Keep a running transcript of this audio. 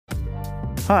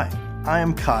Hi, I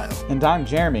am Kyle. And I'm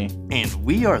Jeremy. And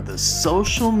we are the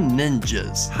Social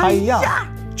Ninjas.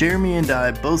 Hiya! Jeremy and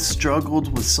I both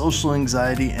struggled with social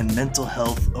anxiety and mental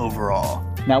health overall.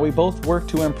 Now we both work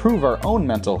to improve our own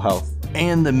mental health.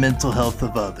 And the mental health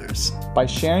of others. By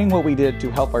sharing what we did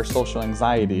to help our social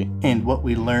anxiety. And what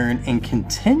we learn and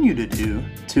continue to do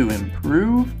to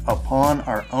improve upon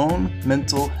our own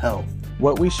mental health.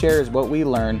 What we share is what we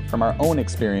learn from our own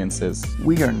experiences.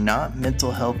 We are not mental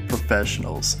health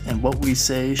professionals, and what we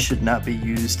say should not be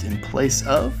used in place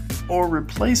of or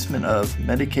replacement of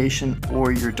medication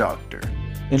or your doctor.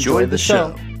 Enjoy the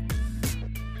show.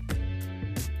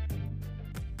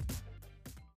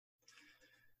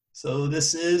 So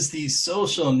this is the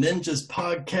Social Ninjas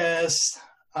podcast.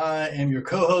 I am your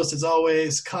co-host as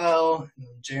always, Kyle.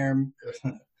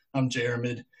 I'm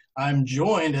Jeremy. I'm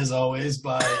joined as always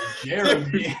by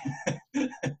Jeremy.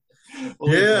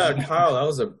 Yeah, Kyle, that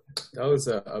was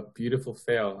a beautiful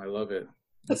fail. I love it.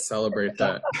 Let's celebrate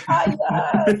that.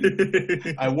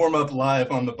 I warm up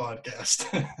live on the podcast.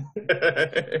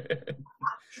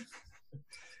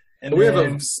 And we have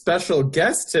a special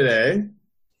guest today.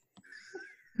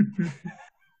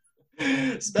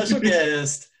 Special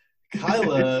guest,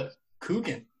 Cuyla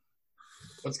Coogan.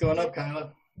 What's going up,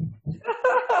 Cuyla?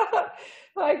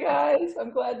 Hi guys,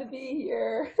 I'm glad to be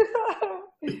here.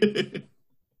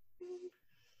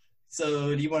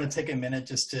 So do you want to take a minute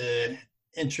just to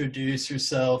introduce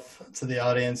yourself to the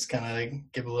audience, kind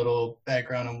of give a little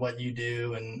background on what you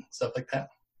do and stuff like that?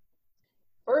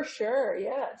 For sure,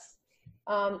 yes.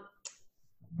 I'm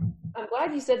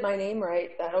glad you said my name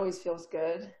right. That always feels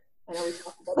good. I know we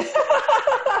talked about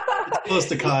that. It's close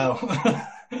to Kyle.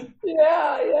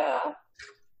 Yeah.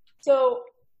 So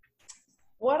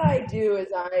what I do is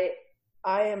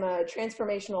I am a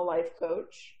transformational life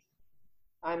coach.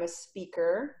 I'm a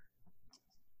speaker.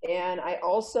 And I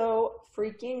also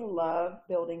freaking love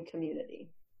building community.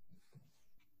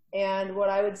 And what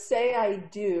I would say I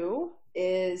do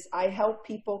is I help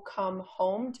people come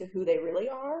home to who they really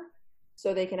are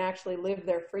so they can actually live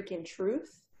their freaking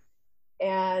truth.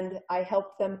 And I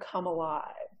help them come alive.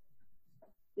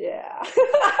 Yeah.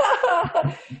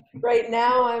 Right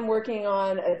now I'm working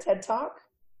on a TED Talk.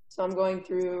 So I'm going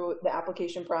through the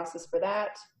application process for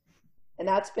that. And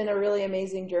that's been a really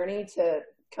amazing journey to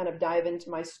kind of dive into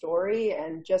my story.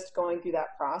 And just going through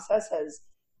that process has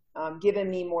given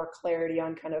me more clarity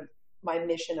on kind of my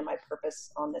mission and my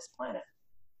purpose on this planet.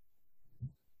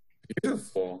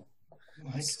 Beautiful.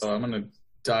 So I'm going to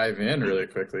dive in really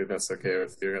quickly. If that's okay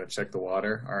with you. You're going to check the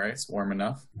water. All right. It's warm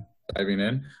enough. Diving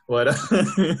in. What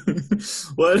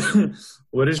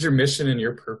is your mission and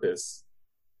your purpose?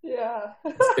 Yeah.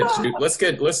 Let's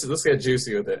get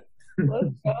juicy with it.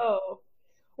 Let's go.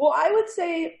 Well, I would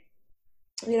say,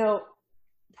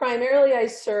 primarily I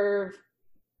serve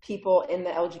people in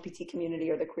the LGBT community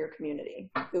or the queer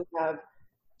community who have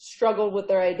struggled with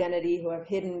their identity, who have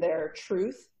hidden their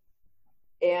truth,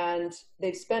 and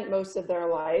they've spent most of their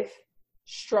life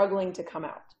struggling to come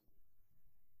out.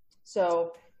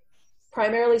 So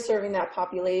primarily serving that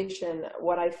population,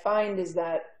 what I find is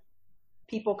that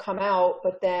people come out,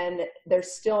 but then they're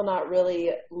still not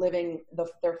really living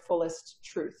their fullest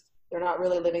truth. They're not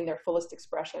really living their fullest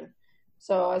expression.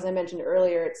 So as I mentioned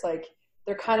earlier, it's like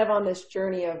they're kind of on this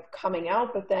journey of coming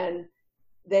out, but then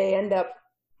they end up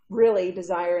really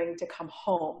desiring to come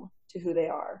home to who they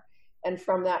are. And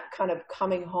from that kind of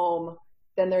coming home,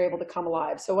 then they're able to come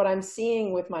alive. So what I'm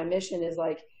seeing with my mission is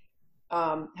like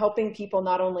helping people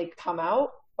not only come out,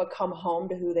 but come home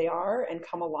to who they are and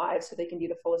come alive so they can be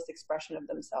the fullest expression of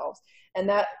themselves. And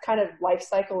that kind of life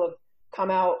cycle of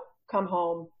come out, come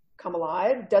home, come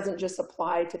alive doesn't just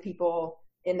apply to people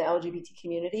in the LGBT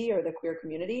community or the queer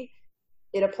community.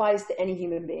 It applies to any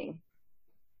human being,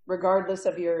 regardless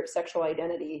of your sexual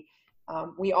identity.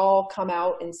 We all come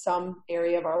out in some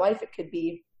area of our life. It could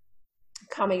be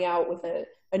coming out with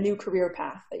a new career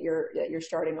path that you're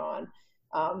starting on.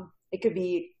 It could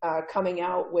be coming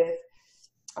out with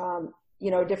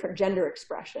different gender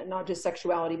expression, not just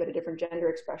sexuality, but a different gender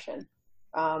expression.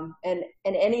 And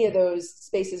any of those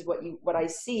spaces, what I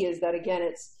see is that, again,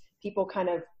 it's people kind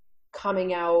of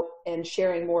coming out and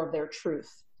sharing more of their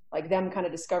truth, like them kind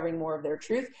of discovering more of their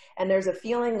truth. And there's a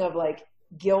feeling of like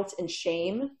guilt and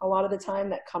shame a lot of the time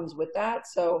that comes with that.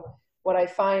 So what I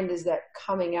find is that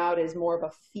coming out is more of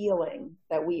a feeling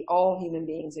that we all human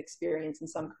beings experience in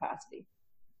some capacity.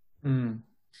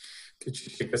 Could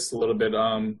you take us a little bit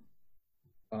on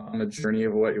a journey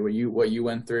of what you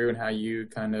went through and how you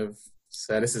kind of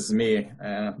said, this is me,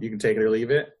 you can take it or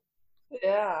leave it?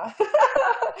 Yeah.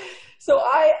 So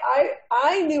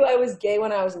I knew I was gay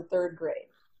when I was in third grade.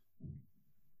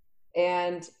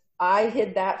 And I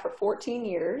hid that for 14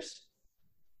 years.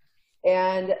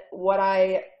 And what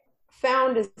I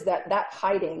found is that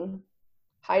hiding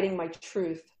my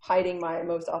truth, hiding my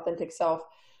most authentic self,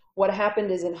 what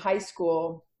happened is in high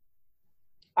school,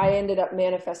 I ended up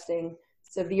manifesting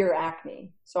severe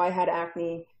acne. So I had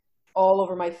acne all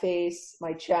over my face,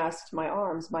 my chest, my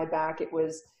arms, my back. It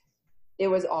was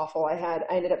awful. I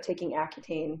ended up taking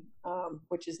Accutane,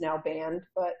 which is now banned,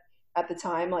 but at the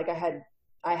time, like I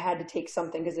had to take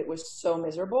something because it was so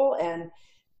miserable. And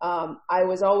I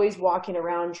was always walking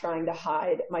around trying to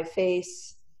hide my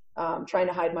face, trying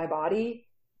to hide my body.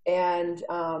 And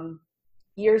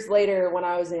years later, when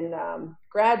I was in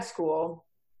grad school,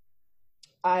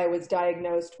 I was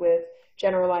diagnosed with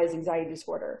generalized anxiety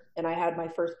disorder, and I had my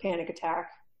first panic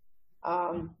attack.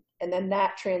 And then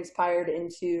that transpired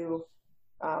into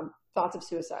thoughts of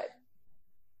suicide.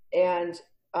 And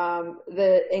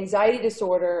the anxiety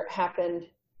disorder happened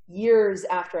years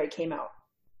after I came out.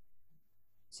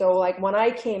 So like when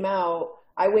I came out,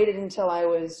 I waited until I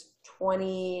was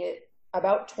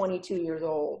about 22 years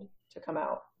old to come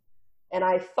out. And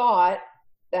I thought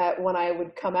that when I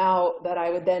would come out, that I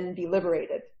would then be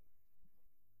liberated.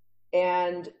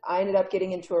 And I ended up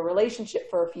getting into a relationship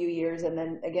for a few years. And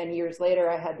then again, years later,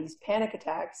 I had these panic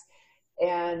attacks,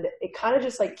 and it kind of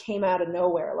just like came out of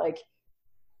nowhere. Like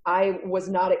I was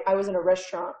in a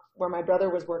restaurant where my brother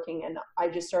was working, and I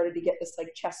just started to get this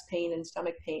like chest pain and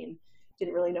stomach pain.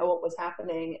 Didn't really know what was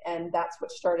happening. And that's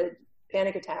what started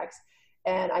panic attacks.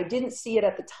 And I didn't see it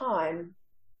at the time,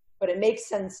 but it makes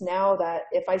sense now that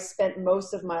if I spent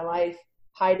most of my life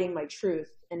hiding my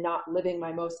truth and not living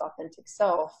my most authentic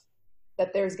self,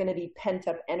 that there's going to be pent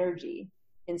up energy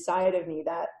inside of me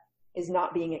that is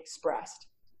not being expressed.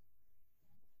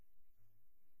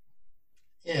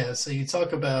 Yeah, so you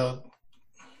talk about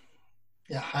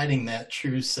hiding that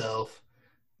true self.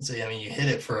 So, I mean, you hid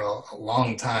it for a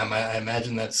long time. I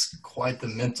imagine that's quite the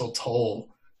mental toll.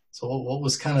 So what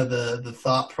was kind of the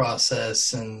thought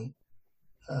process and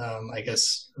I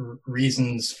guess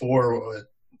reasons for,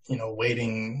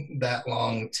 waiting that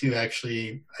long to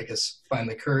actually, I guess, find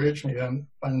the courage, maybe I'm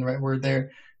finding the right word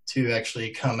there, to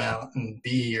actually come out and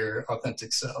be your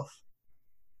authentic self?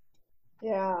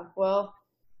 Yeah, well,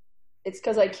 it's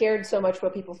because I cared so much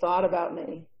what people thought about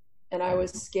me, and I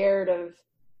was scared of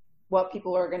what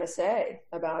people are going to say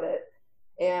about it.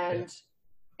 And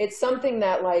it's something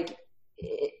that like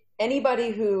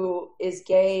anybody who is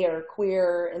gay or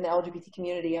queer in the LGBT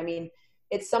community, I mean,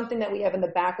 it's something that we have in the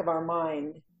back of our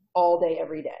mind all day,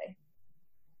 every day.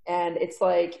 And it's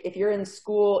like, if you're in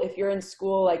school,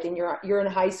 like you're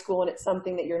in high school and it's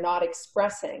something that you're not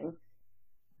expressing,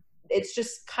 it's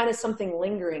just kind of something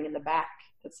lingering in the back.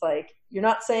 It's like, you're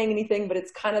not saying anything, but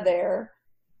it's kind of there.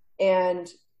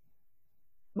 And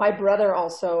my brother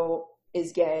also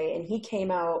is gay, and he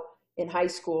came out in high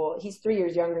school. He's 3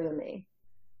 years younger than me.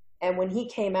 And when he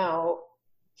came out,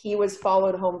 he was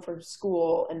followed home from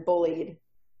school and bullied.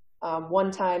 One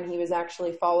time he was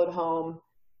actually followed home,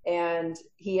 and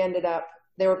he ended up,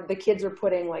 the kids were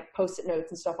putting like Post-it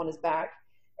notes and stuff on his back,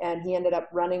 and he ended up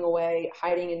running away,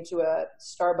 hiding into a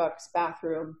Starbucks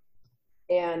bathroom.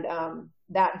 And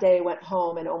that day went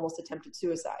home and almost attempted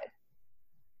suicide.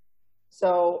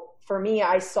 So for me,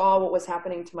 I saw what was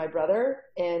happening to my brother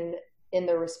in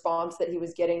the response that he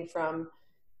was getting from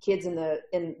kids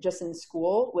in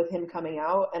school with him coming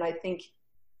out. And I think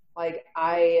like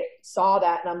I saw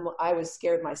that, and I was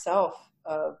scared myself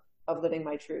of living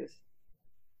my truth.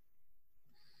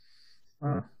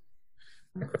 My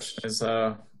question is,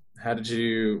 how did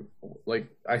you, like,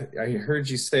 I heard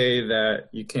you say that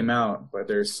you came out, but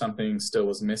there's something still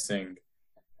was missing.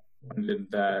 When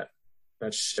did that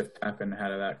shift happen? How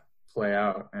did that play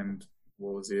out? And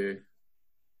what was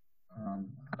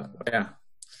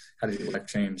how did your life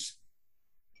change?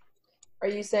 Are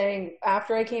you saying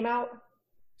after I came out?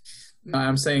 No,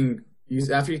 I'm saying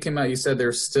after you came out, you said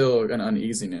there's still an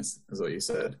uneasiness, is what you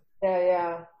said.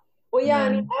 Yeah. Well, yeah, I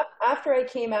mean, after I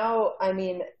came out, I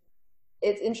mean,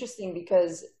 it's interesting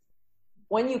because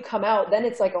when you come out, then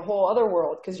it's like a whole other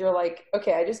world, because you're like,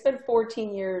 okay, I just spent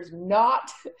 14 years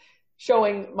not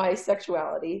showing my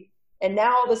sexuality. And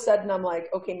now all of a sudden I'm like,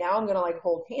 okay, now I'm going to like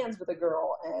hold hands with a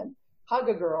girl and hug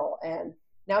a girl. And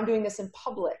now I'm doing this in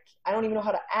public. I don't even know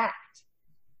how to act.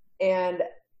 And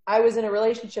I was in a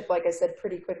relationship, like I said,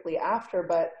 pretty quickly after,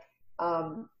 but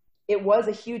it was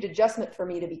a huge adjustment for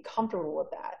me to be comfortable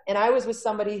with that. And I was with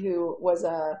somebody who was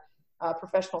a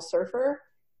professional surfer,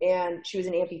 and she was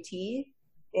an amputee.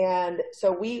 And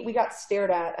so we got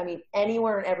stared at. I mean,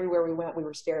 anywhere and everywhere we went, we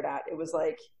were stared at. It was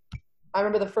like, I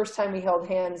remember the first time we held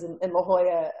hands in La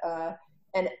Jolla,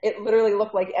 And it literally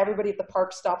looked like everybody at the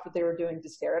park stopped what they were doing to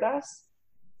stare at us.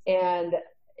 And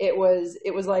it was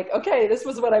like, okay, this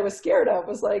was what I was scared of,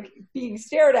 was like being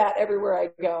stared at everywhere I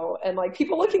go, and like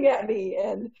people looking at me,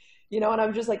 and, and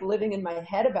I'm just like living in my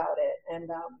head about it. And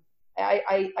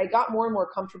I got more and more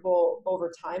comfortable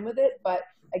over time with it. But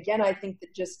again, I think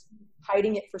that just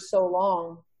hiding it for so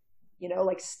long,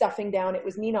 like stuffing down, it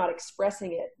was me not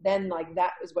expressing it. Then like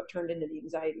that was what turned into the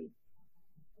anxiety.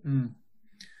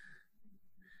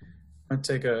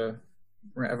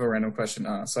 I have a random question.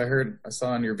 So I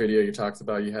saw in your video you talked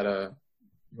about you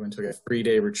went to a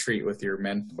 3-day retreat with your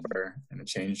mentor and it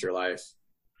changed your life.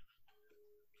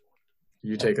 Can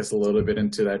you take us a little bit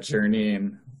into that journey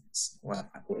and what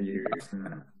you from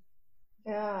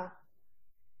that?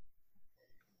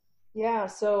 Yeah.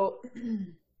 So,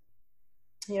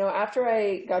 after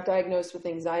I got diagnosed with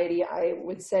anxiety, I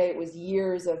would say it was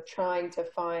years of trying to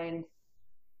find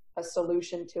a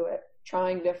solution to it,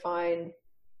 trying to find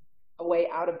a way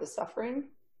out of the suffering.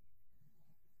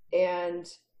 And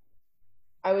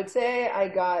I would say I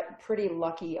got pretty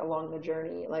lucky along the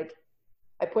journey. Like,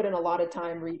 I put in a lot of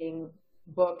time reading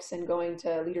books and going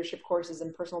to leadership courses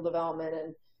and personal development.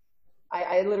 And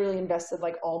I literally invested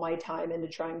like all my time into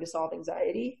trying to solve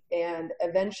anxiety. And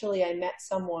eventually I met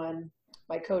someone,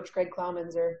 my coach, Greg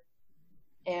Klaumenzer.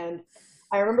 And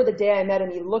I remember the day I met him,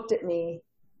 he looked at me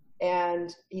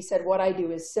and he said, "What I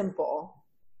do is simple."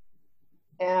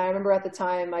 And I remember at the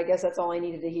time, I guess that's all I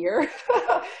needed to hear.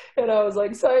 And I was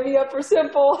like, sign me up for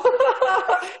simple.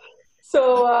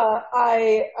 So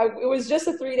it was just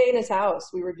a 3-day in his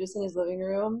house. We were just in his living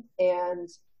room, and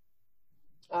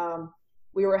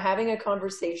we were having a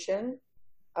conversation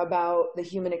about the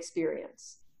human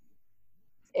experience.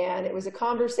 And it was a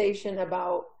conversation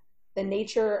about the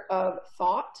nature of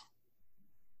thought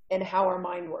and how our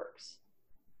mind works.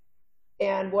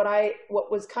 And what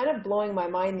was kind of blowing my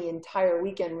mind the entire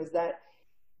weekend was that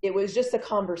it was just a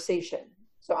conversation.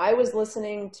 So I was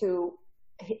listening to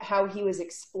how he was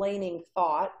explaining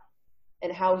thought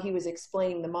and how he was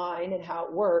explaining the mind and how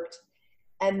it worked.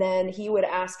 And then he would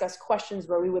ask us questions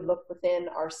where we would look within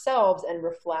ourselves and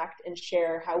reflect and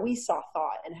share how we saw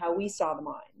thought and how we saw the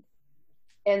mind.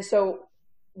 And so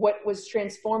what was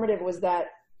transformative was that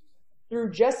through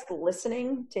just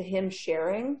listening to him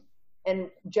sharing,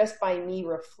 and just by me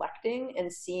reflecting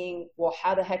and seeing, well,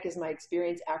 how the heck is my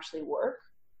experience actually work?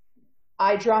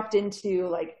 I dropped into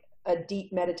like a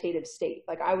deep meditative state.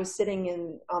 Like I was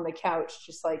sitting on the couch,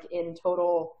 just like in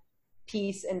total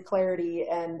peace and clarity,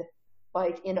 and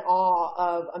like in awe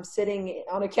of, I'm sitting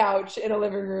on a couch in a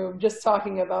living room, just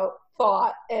talking about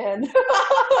thought and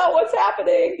what's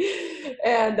happening.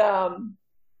 And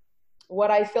what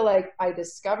I feel like I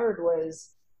discovered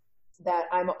was that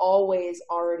I'm always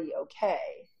already okay.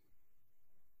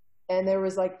 And there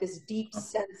was like this deep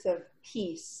sense of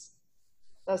peace.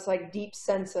 That's like deep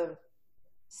sense of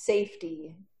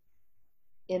safety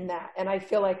in that. And I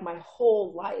feel like my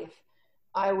whole life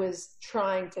I was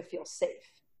trying to feel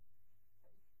safe.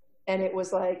 And it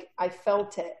was like, I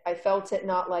felt it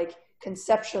not like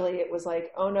conceptually. It was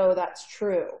like, oh no, that's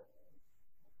true.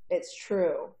 It's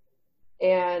true.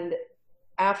 And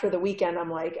after the weekend,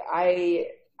 I'm like, I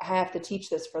have to teach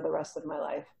this for the rest of my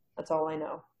life. That's all I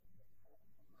know.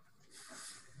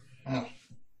 Oh.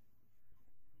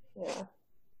 Yeah.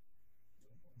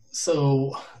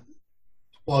 So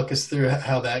walk us through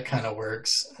how that kind of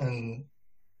works, and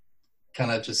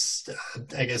kind of just,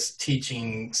 I guess,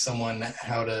 teaching someone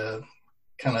how to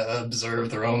kind of observe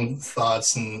their own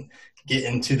thoughts and get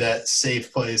into that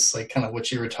safe place, like kind of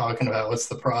what you were talking about. What's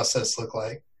the process look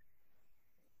like?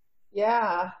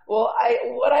 Yeah. Well,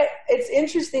 it's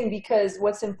interesting because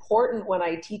what's important when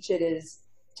I teach it is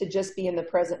to just be in the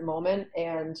present moment.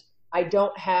 And I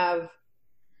don't have,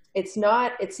 it's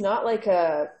not like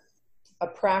a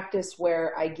practice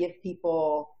where I give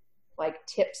people like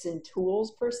tips and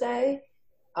tools per se.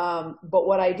 But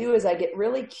what I do is I get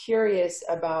really curious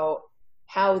about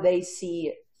how they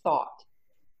see thought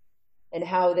and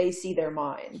how they see their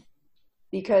mind,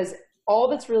 because all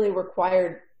that's really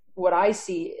required, what I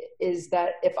see, is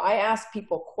that if I ask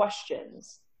people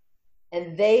questions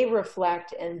and they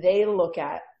reflect and they look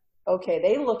at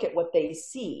what they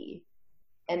see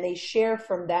and they share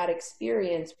from that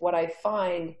experience, what I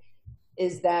find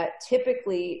is that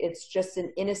typically it's just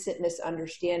an innocent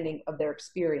misunderstanding of their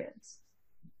experience.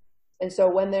 And so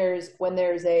when there's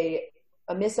a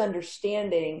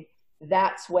misunderstanding,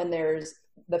 that's when there's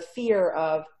the fear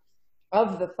of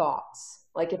the thoughts.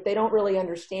 Like if they don't really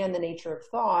understand the nature of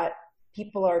thought,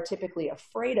 people are typically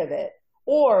afraid of it,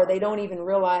 or they don't even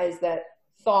realize that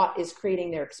thought is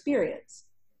creating their experience.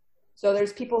 So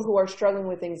there's people who are struggling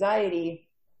with anxiety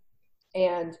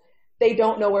and they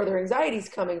don't know where their anxiety is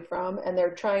coming from, and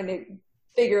they're trying to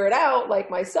figure it out. Like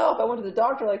myself, I went to the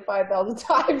doctor like 5,000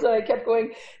 times and I kept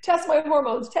going, test my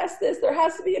hormones, test this, there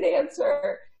has to be an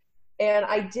answer. And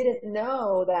I didn't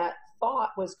know that thought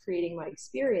was creating my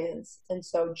experience. And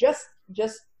so just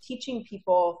teaching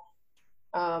people,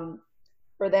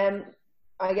 for them,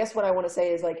 I guess what I want to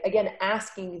say is, like, again,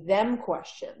 asking them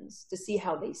questions to see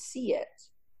how they see it,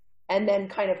 and then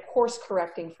kind of course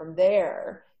correcting from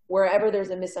there, wherever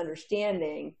there's a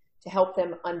misunderstanding, to help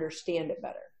them understand it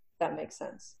better. If that makes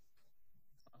sense.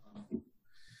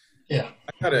 Yeah.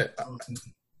 I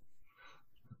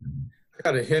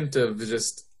got a hint of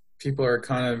just people are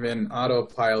kind of in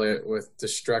autopilot with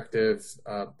destructive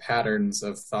patterns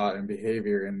of thought and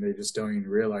behavior, and they just don't even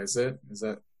realize it. Is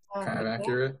that kind of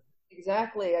accurate?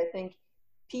 Exactly. I think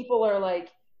people are like,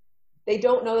 they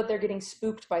don't know that they're getting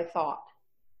spooked by thought.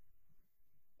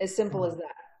 As simple as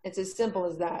that. It's as simple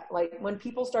as that. Like, when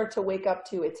people start to wake up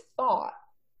to it's thought,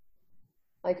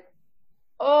 like,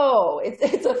 oh,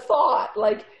 it's a thought,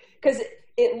 like, because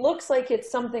it looks like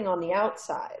it's something on the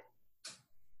outside.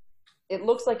 It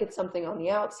looks like it's something on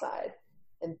the outside,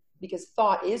 and because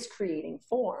thought is creating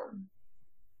form.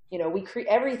 You know, we create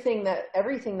everything that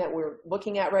we're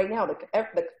looking at right now,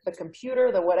 the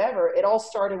computer, the whatever, it all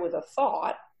started with a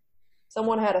thought.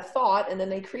 Someone had a thought and then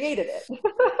they created it.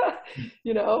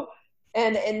 You know,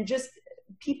 and just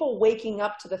people waking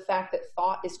up to the fact that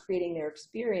thought is creating their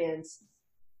experience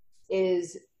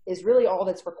is really all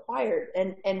that's required.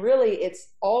 And really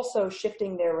it's also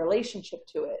shifting their relationship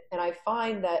to it. And I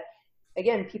find that,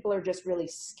 again, people are just really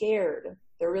scared.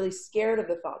 They're really scared of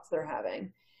the thoughts they're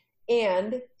having.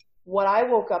 And what I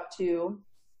woke up to,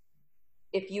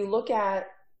 if you look at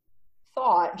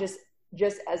thought just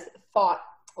as thought,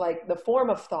 like the form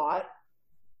of thought,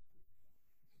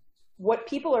 what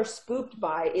people are spooked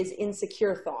by is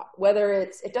insecure thought. Whether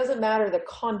it doesn't matter the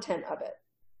content of it,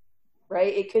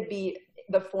 right? It could be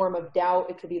the form of doubt.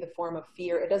 It could be the form of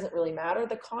fear. It doesn't really matter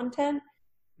the content,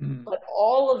 but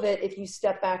all of it, if you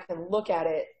step back and look at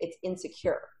it, it's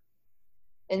insecure.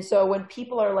 And so when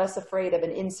people are less afraid of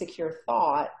an insecure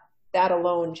thought, that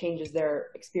alone changes their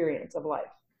experience of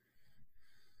life.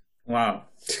 Wow.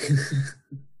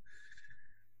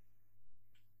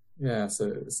 Yeah, so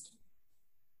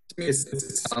to me, it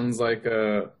sounds like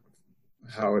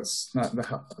how it's not. I'm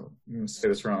going to say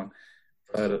this wrong,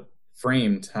 but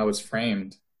how it's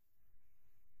framed.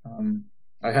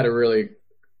 I had a really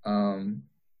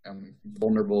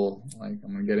vulnerable. Like,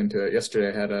 I'm going to get into it.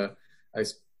 Yesterday, I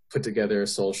put together a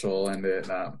social, and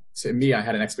to me, I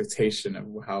had an expectation of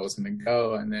how it was going to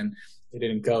go, and then it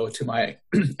didn't go to my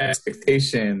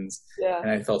expectations, and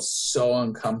I felt so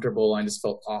uncomfortable. I just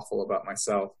felt awful about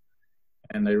myself.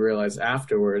 And I realized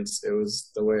afterwards it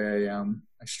was the way I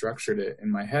structured it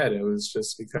in my head. It was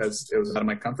just because it was out of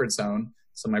my comfort zone,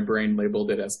 so my brain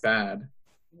labeled it as bad.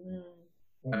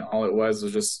 And all it was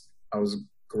just I was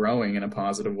growing in a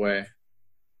positive way.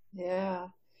 Yeah.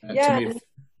 And yeah. To me,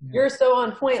 you're so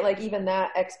on point. Like, even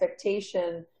that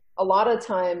expectation, a lot of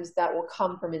times that will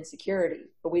come from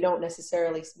insecurity, but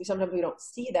sometimes we don't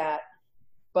see that.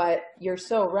 But you're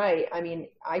so right. I mean,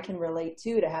 I can relate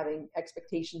too to having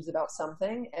expectations about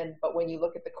something. But when you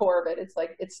look at the core of it, it's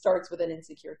like, it starts with an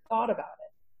insecure thought about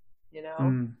it, you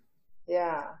know?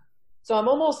 Yeah. So I'm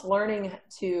almost learning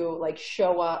to, like,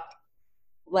 show up,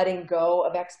 letting go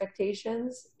of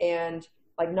expectations, and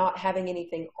like not having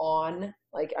anything on,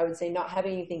 like, I would say not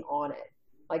having anything on it,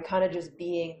 like kind of just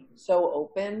being so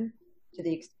open to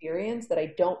the experience that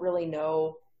I don't really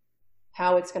know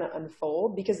how it's going to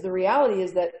unfold, because the reality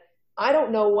is that I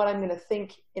don't know what I'm going to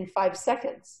think in 5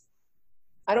 seconds.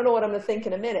 I don't know what I'm going to think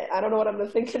in a minute. I don't know what I'm going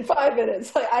to think in 5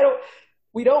 minutes. Like,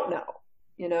 we don't know,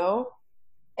 you know?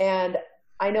 And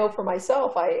I know for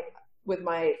myself, with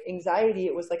my anxiety,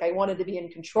 it was like, I wanted to be in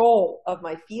control of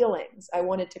my feelings. I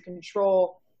wanted to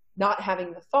control not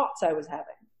having the thoughts I was having.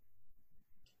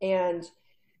 And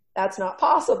that's not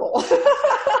possible.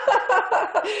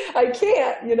 I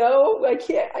can't, you know, I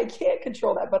can't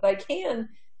control that, but I can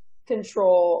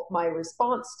control my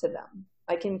response to them.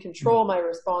 I can control my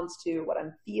response to what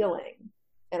I'm feeling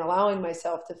and allowing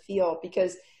myself to feel,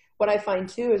 because what I find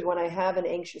too is when I have an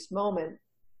anxious moment,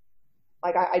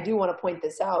 like I do want to point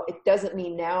this out, it doesn't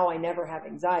mean now I never have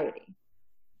anxiety,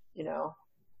 you know,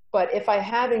 but if I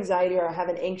have anxiety or I have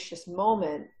an anxious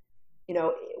moment, you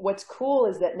know, what's cool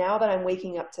is that now that I'm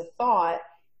waking up to thought,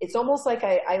 it's almost like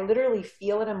I literally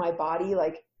feel it in my body,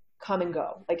 like come and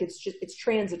go. Like it's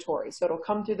transitory. So it'll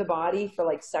come through the body for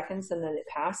like seconds and then it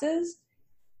passes.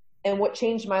 And what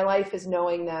changed my life is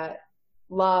knowing that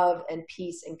love and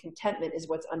peace and contentment is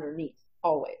what's underneath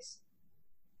always.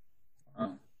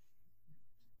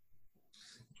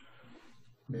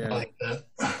 Yeah. I like that.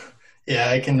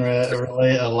 Yeah, I can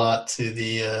relate a lot to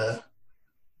the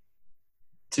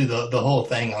whole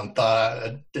thing on thought.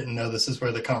 I didn't know this is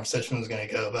where the conversation was going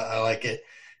to go, but I like it.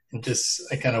 And just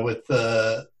I kind of with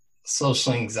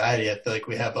social anxiety, I feel like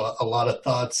we have a lot of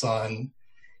thoughts on,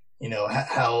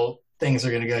 how things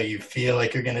are going to go. You feel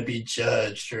like you're going to be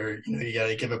judged, or you got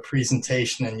to give a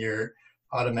presentation, and you're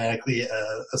automatically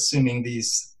assuming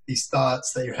these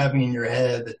thoughts that you're having in your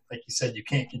head that, like you said, you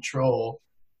can't control.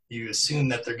 You assume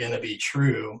that they're going to be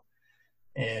true.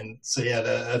 And so, yeah,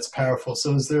 that's powerful.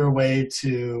 So is there a way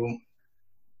do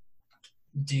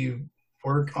you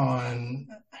work on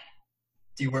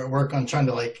trying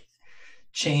to like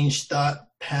change thought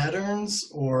patterns,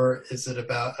 or is it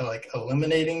about like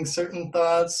eliminating certain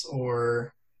thoughts,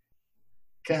 or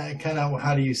kind of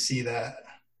how do you see that?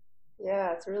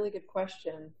 Yeah, it's a really good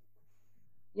question.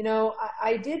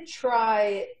 I did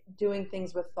try doing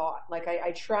things with thought. Like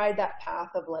I tried that path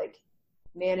of like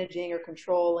managing or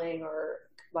controlling or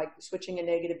like switching a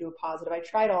negative to a positive. I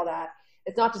tried all that.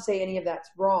 It's not to say any of that's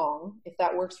wrong if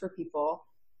that works for people.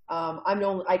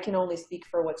 I can only speak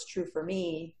for what's true for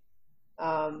me.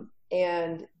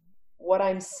 And what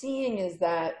I'm seeing is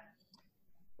that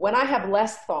when I have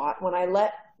less thought,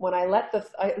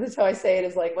 this is how I say it,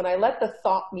 is like when I let the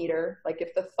thought meter, like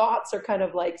if the thoughts are kind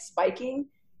of like spiking,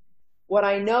 what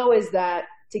I know is that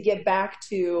to get back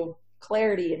to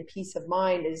clarity and peace of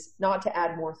mind is not to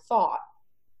add more thought,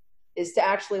 is to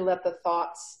actually let the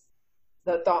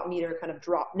thought meter kind of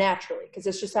drop naturally, because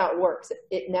it's just how it works.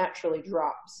 It naturally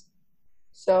drops.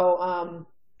 So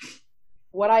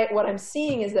what I'm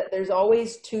seeing is that there's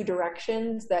always two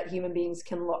directions that human beings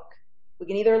can look. We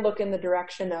can either look in the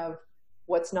direction of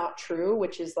what's not true,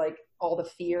 which is like all the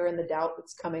fear and the doubt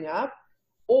that's coming up,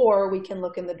 or we can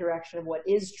look in the direction of what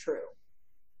is true.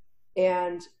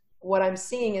 And what I'm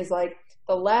seeing is like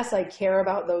the less I care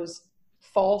about those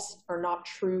false or not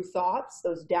true thoughts,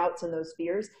 those doubts and those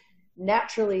fears,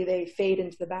 naturally they fade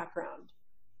into the background.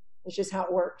 It's just how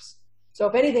it works. So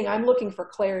if anything, I'm looking for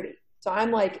clarity. So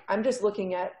I'm just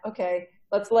looking at, okay,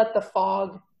 let's let the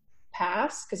fog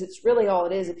pass, because it's really all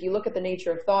it is. If you look at the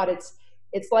nature of thought,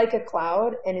 it's like a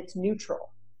cloud, and it's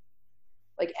neutral.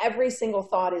 Like every single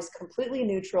thought is completely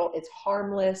neutral. It's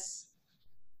harmless.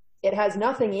 It has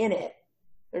nothing in it.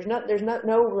 There's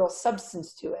no real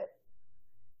substance to it,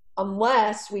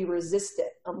 unless we resist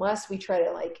it, unless we try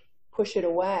to like push it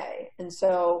away. And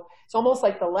so it's almost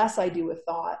like the less I do with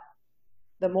thought,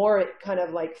 the more it kind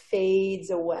of like fades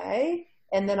away.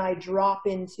 And then I drop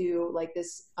into like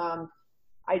this, I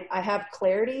have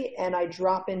clarity, and I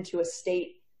drop into a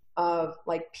state of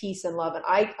like peace and love. And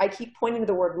I keep pointing to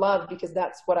the word love, because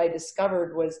that's what I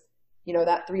discovered was,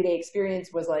 that 3-day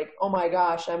experience was like, oh my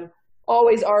gosh, I'm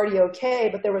always already okay.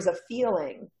 But there was a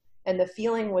feeling, and the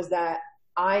feeling was that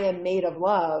I am made of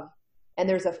love. And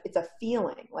it's a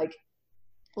feeling, like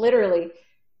literally,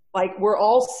 like we're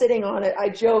all sitting on it. I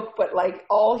joke, but like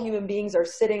all human beings are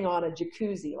sitting on a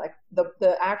jacuzzi. Like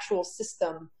the actual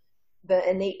system, the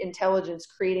innate intelligence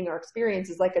creating our experience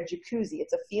is like a jacuzzi.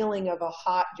 It's a feeling of a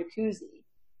hot jacuzzi.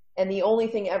 And the only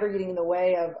thing ever getting in the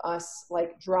way of us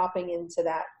like dropping into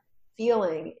that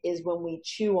feeling is when we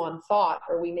chew on thought,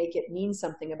 or we make it mean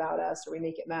something about us, or we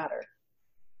make it matter.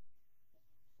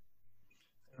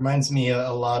 It reminds me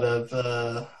a lot of,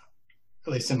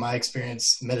 at least in my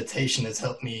experience, meditation has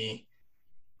helped me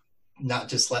not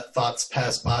just let thoughts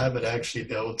pass by, but actually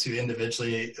be able to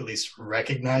individually at least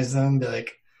recognize them, be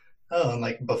like, oh, and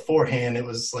like beforehand, it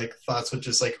was like thoughts would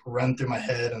just like run through my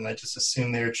head, and I just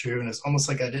assumed they were true. And it's almost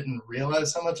like I didn't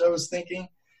realize how much I was thinking.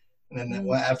 And then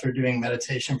after doing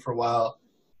meditation for a while,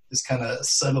 just kind of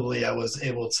subtly, I was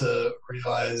able to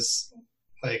realize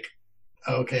like,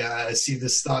 okay, I see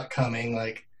this thought coming,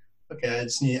 like, okay,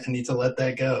 I need to let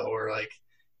that go. Or like,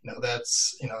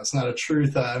 that's, it's not a true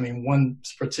thought. I mean, one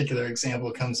particular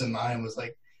example comes in mind was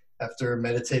like, after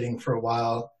meditating for a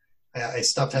while, I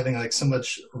stopped having like so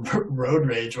much road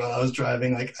rage while I was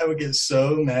driving. Like I would get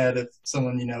so mad if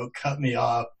someone, cut me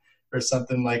off or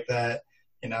something like that.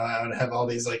 I would have all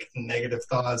these like negative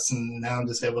thoughts, and now I'm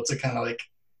just able to kind of like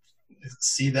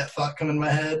see that thought come in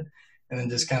my head and then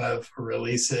just kind of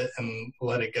release it and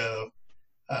let it go.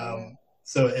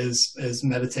 So is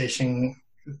meditation,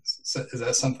 is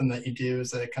that something that you do? Is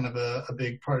that kind of a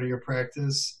big part of your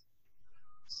practice?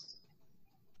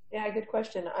 Yeah, good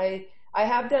question. I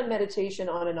have done meditation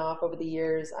on and off over the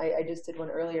years. I just did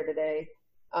one earlier today.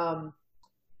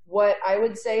 What I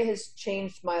would say has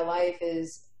changed my life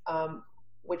is,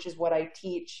 which is what I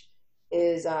teach,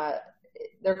 is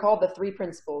they're called the three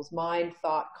principles: mind,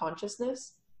 thought,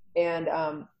 consciousness. And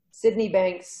Sydney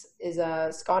Banks is a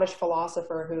Scottish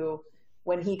philosopher who,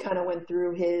 when he kind of went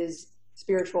through his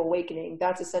spiritual awakening,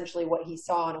 that's essentially what he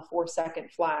saw in a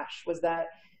 4-second flash, was that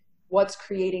what's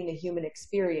creating the human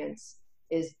experience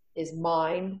is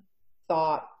mind,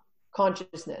 thought,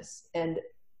 consciousness. And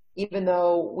even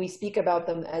though we speak about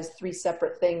them as three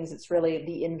separate things, it's really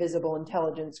the invisible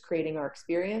intelligence creating our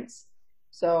experience.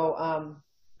 So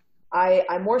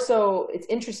I more so, it's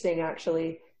interesting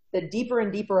actually, the deeper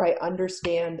and deeper I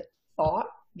understand thought,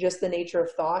 just the nature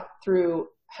of thought, through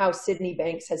how Sydney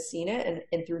Banks has seen it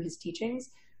and through his teachings,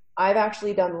 I've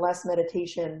actually done less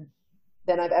meditation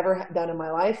than I've ever done in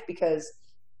my life, because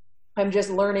I'm just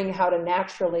learning how to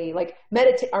naturally, like,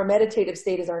 our meditative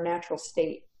state is our natural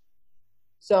state.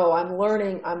 So I'm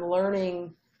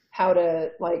learning how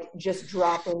to, like, just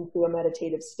drop into a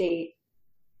meditative state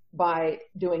by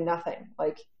doing nothing.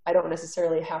 Like, I don't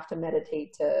necessarily have to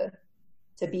meditate to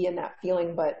be in that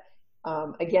feeling, but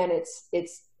again,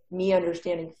 it's me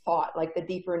understanding thought. Like, the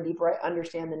deeper and deeper I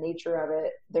understand the nature of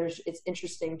it, it's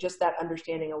interesting. Just that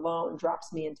understanding alone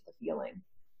drops me into the feeling.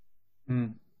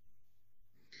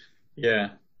 Yeah,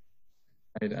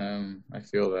 I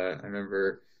feel that. I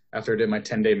remember after I did my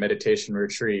 10-day meditation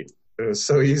retreat, it was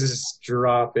so easy to just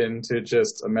drop into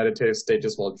just a meditative state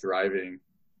just while driving.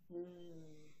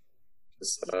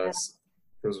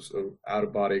 It was an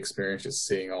out-of-body experience, just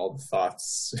seeing all the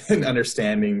thoughts and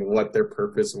understanding what their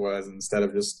purpose was, instead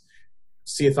of just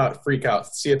see a thought, freak out,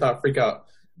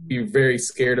 be very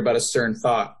scared about a certain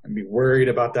thought and be worried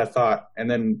about that thought, and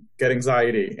then get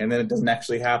anxiety, and then it doesn't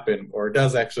actually happen, or it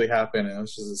does actually happen, and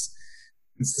it's just this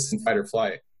consistent fight or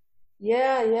flight.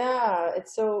 Yeah.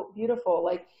 It's so beautiful.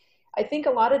 Like, I think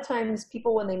a lot of times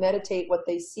people, when they meditate, what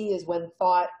they see is when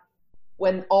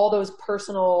all those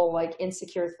personal, like,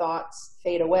 insecure thoughts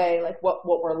fade away, like what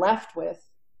we're left with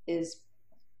is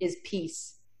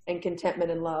peace and contentment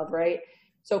and love, right?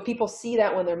 So people see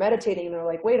that when they're meditating, and they're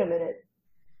like, wait a minute,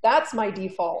 that's my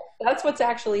default. That's what's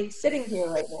actually sitting here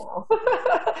right now.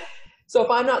 So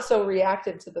if I'm not so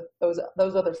reactive to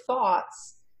those other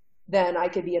thoughts, then I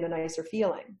could be in a nicer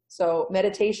feeling. So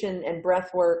meditation and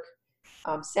breath work,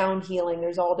 sound healing,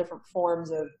 there's all different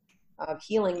forms of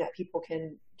healing that people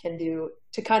can do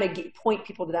to kind of point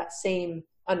people to that same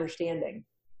understanding.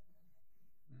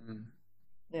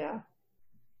 Yeah,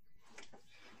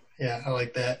 I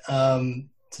like that.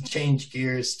 To change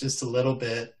gears just a little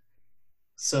bit,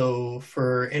 so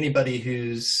for anybody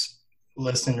who's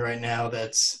listening right now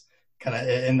that's kind of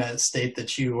in that state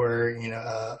that you were,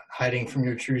 hiding from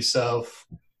your true self,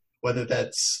 whether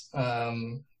that's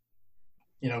coming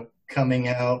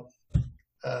out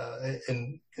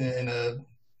in a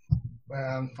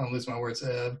I'm losing my words,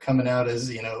 coming out as,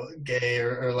 gay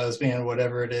or lesbian,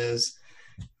 whatever it is,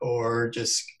 or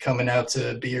just coming out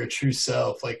to be your true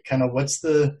self. Like, kind of what's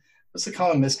the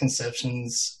common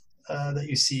misconceptions that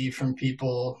you see from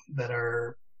people that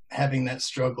are having that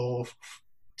struggle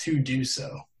to do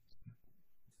so?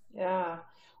 Yeah.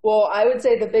 Well, I would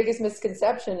say the biggest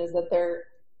misconception is that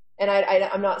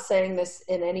I'm not saying this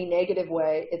in any negative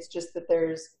way. It's just that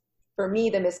for me,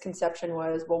 the misconception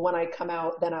was, well, when I come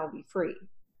out, then I'll be free.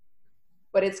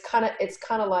 But it's kind of like, it's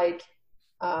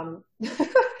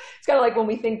kind of like when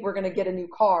we think we're going to get a new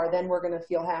car, then we're going to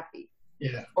feel happy.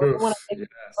 Yeah. Or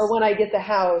when I get the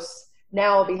house,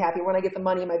 now I'll be happy. When I get the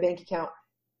money in my bank account,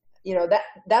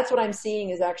 that's what I'm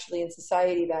seeing is actually in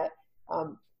society, that,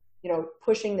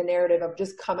 pushing the narrative of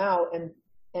just come out and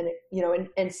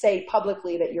say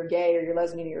publicly that you're gay or you're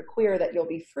lesbian or you're queer, that you'll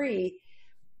be free.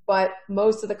 But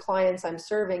most of the clients I'm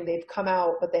serving, they've come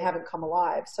out, but they haven't come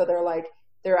alive. So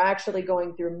they're actually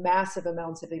going through massive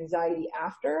amounts of anxiety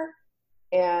after.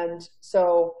 And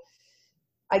so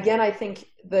again, I think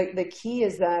the key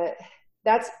is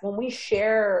that's when we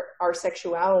share our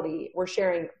sexuality, we're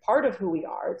sharing part of who we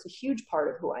are. It's a huge part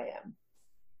of who I am.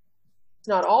 It's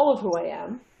not all of who I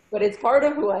am, but it's part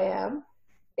of who I am.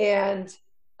 And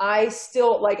I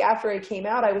still, like, after I came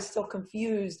out, I was still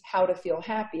confused how to feel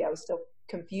happy. I was still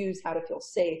confused how to feel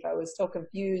safe. I was still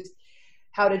confused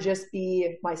how to just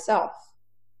be myself.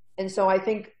 And so I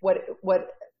think what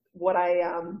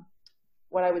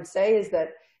I would say is that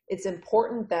it's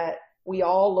important that we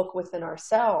all look within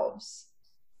ourselves,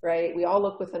 right? We all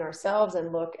look within ourselves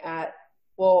and look at,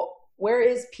 well, where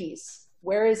is peace?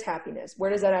 Where is happiness? Where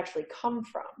does that actually come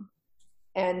from?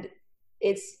 And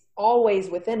it's always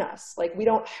within us. Like, we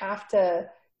don't have to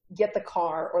get the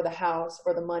car or the house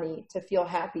or the money to feel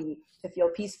happy, to feel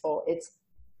peaceful.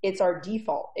 It's our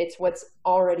default. It's what's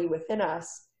already within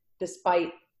us,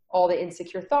 despite all the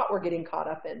insecure thought we're getting caught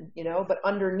up in, you know, but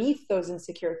underneath those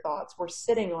insecure thoughts, we're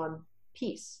sitting on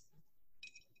peace.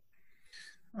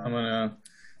 I'm gonna,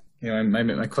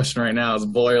 my question right now is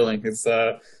boiling. It's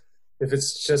if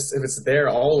it's there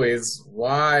always,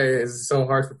 why is it so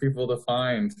hard for people to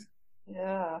find?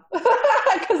 Yeah,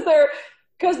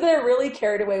 because they're really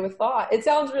carried away with thought. It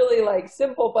sounds really like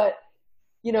simple, but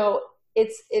you know,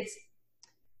 it's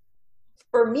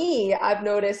for me. I've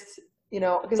noticed, you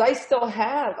know, because I still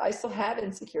have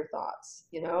insecure thoughts,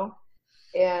 you know,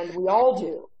 and we all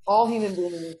do, all human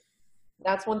beings.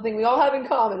 That's one thing we all have in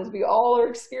common is we all are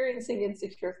experiencing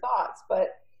insecure thoughts. But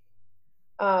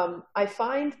I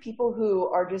find people who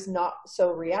are just not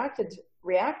so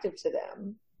reactive to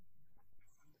them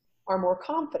are more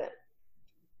confident.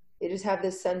 They just have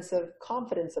this sense of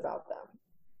confidence about them.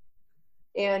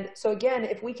 And so again,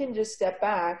 if we can just step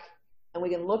back and we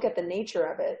can look at the nature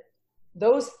of it,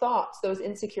 those thoughts, those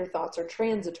insecure thoughts are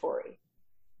transitory,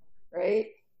 right?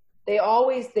 They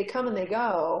come and they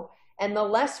go. And the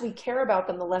less we care about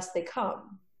them, the less they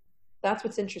come. That's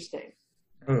what's interesting.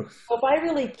 Oof. So if I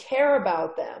really care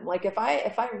about them, like if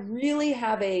I really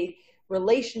have a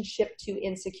relationship to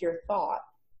insecure thought,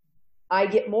 I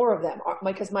get more of them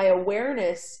because my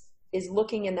awareness is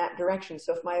looking in that direction.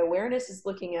 So if my awareness is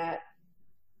looking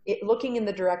in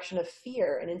the direction of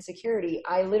fear and insecurity,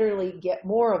 I literally get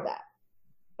more of that.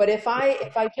 But if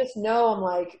I just know, I'm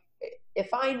like, if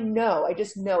I know, I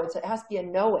just know, it has to be a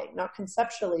knowing, not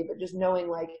conceptually, but just knowing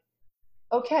like,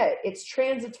 okay, it's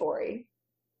transitory.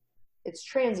 It's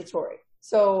transitory.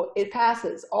 So it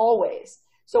passes always.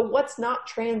 So what's not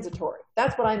transitory?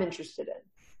 That's what I'm interested in.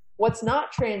 What's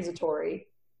not transitory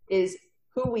is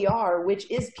who we are, which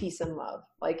is peace and love.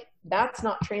 Like that's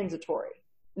not transitory.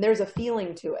 And there's a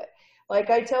feeling to it. Like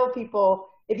I tell people,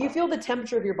 if you feel the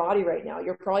temperature of your body right now,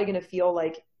 you're probably going to feel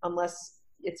like, unless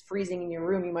it's freezing in your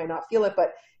room, you might not feel it,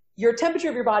 but your temperature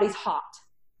of your body's hot,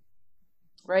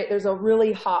 right? There's a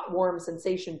really hot, warm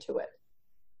sensation to it.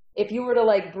 If you were to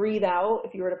like breathe out,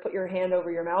 if you were to put your hand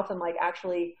over your mouth and like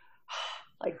actually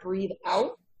like breathe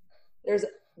out,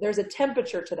 there's a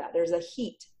temperature to that. There's a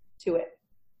heat to it.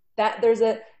 That there's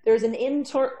an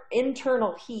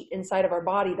internal heat inside of our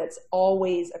body that's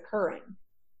always occurring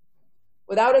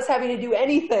without us having to do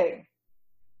anything.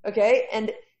 Okay.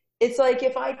 And it's like,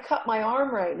 if I cut my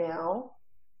arm right now,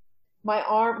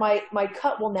 my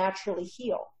cut will naturally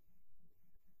heal.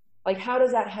 Like, how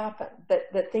does that happen?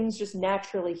 That things just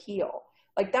naturally heal.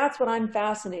 Like, that's what I'm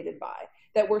fascinated by,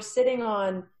 that we're sitting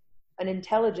on an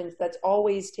intelligence that's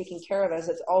always taking care of us.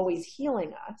 That's always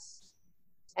healing us.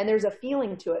 And there's a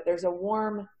feeling to it. There's a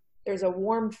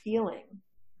warm feeling.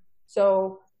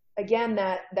 So again,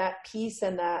 that peace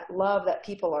and that love that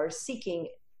people are seeking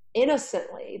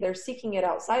innocently, they're seeking it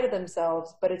outside of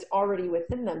themselves, but it's already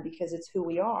within them because it's who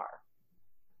we are.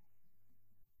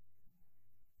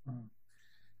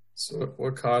 So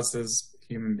what causes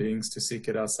human beings to seek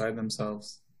it outside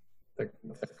themselves? Like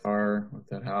with that car, with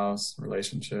that house,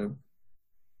 relationship?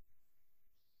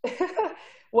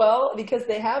 Well, because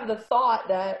they have the thought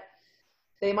that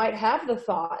they might have the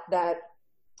thought that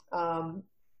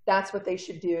that's what they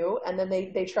should do. And then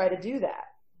they try to do that.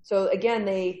 So again,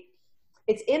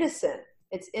 it's innocent.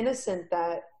 It's innocent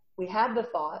that we have the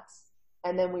thoughts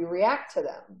and then we react to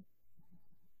them.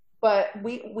 But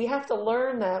we have to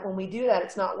learn that when we do that,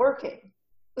 it's not working.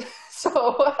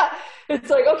 So it's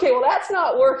like, okay, well, that's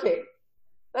not working.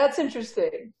 That's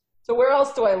interesting. So where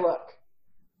else do I look?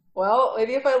 Well,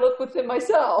 maybe if I look within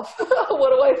myself, what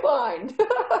do I find?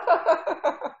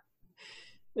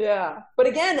 Yeah. But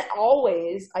again,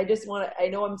 always, I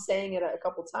know I'm saying it a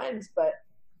couple times, but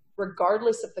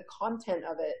regardless of the content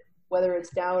of it, whether it's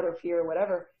doubt or fear or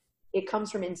whatever, it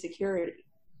comes from insecurity.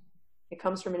 It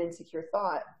comes from an insecure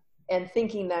thought and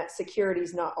thinking that security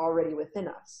is not already within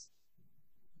us.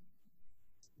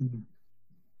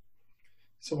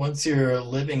 So once you're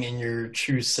living in your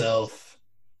true self,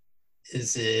 do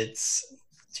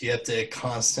you have to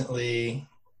constantly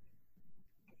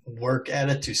work at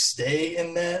it to stay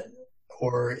in that?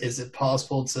 Or is it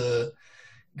possible to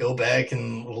go back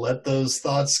and let those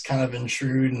thoughts kind of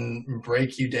intrude and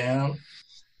break you down?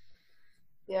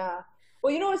 Yeah.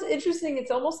 Well, you know, what's interesting?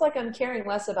 It's almost like I'm caring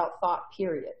less about thought,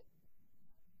 period.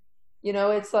 You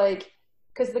know, it's like,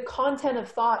 because the content of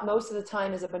thought most of the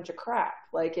time is a bunch of crap.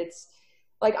 Like it's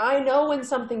like, I know when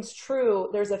something's true,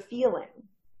 there's a feeling,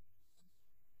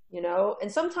 you know,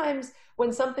 and sometimes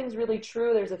when something's really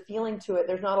true, there's a feeling to it.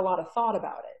 There's not a lot of thought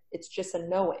about it. It's just a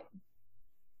knowing.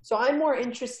 So I'm more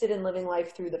interested in living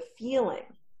life through the feeling.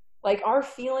 Like our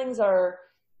feelings are,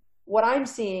 what I'm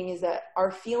seeing is that our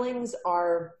feelings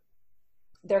are,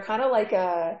 they're kind of like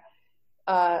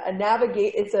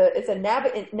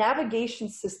navigation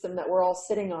system that we're all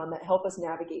sitting on that help us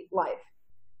navigate life.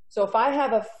 So if I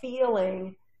have a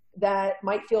feeling that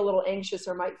might feel a little anxious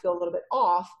or might feel a little bit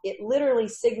off, it literally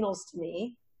signals to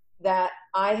me that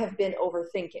I have been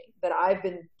overthinking, that I've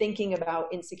been thinking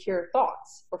about insecure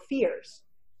thoughts or fears.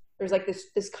 There's like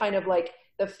this kind of like,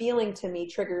 the feeling to me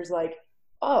triggers like,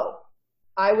 oh,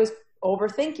 I was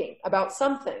overthinking about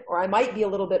something, or I might be a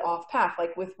little bit off path.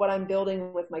 Like with what I'm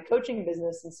building with my coaching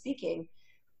business and speaking,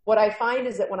 what I find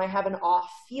is that when I have an off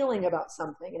feeling about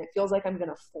something and it feels like I'm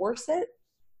going to force it,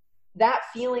 that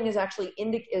feeling is actually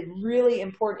a really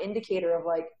important indicator of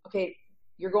like, okay,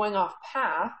 you're going off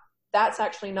path. That's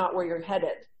actually not where you're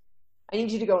headed. I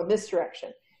need you to go in this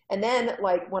direction. And then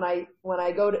like when I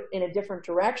go in a different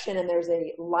direction and there's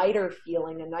a lighter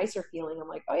feeling, a nicer feeling, I'm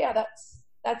like, oh yeah,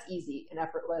 that's easy and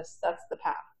effortless. That's the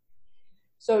path.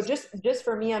 So just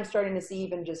for me, I'm starting to see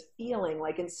even just feeling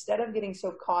like, instead of getting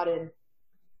so caught in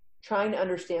trying to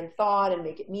understand thought and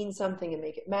make it mean something and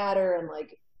make it matter and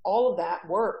like all of that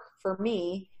work for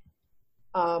me,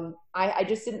 I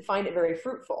just didn't find it very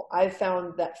fruitful. I've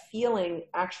found that feeling,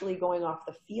 actually going off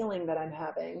the feeling that I'm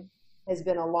having, has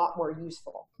been a lot more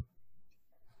useful.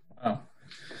 Wow.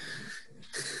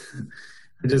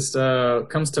 It just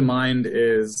comes to mind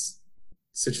is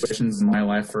situations in my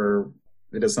life where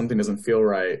something doesn't feel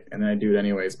right, and then I do it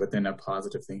anyways, but then a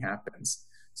positive thing happens.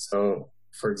 So,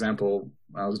 for example,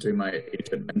 I was doing my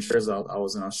Asia adventures. I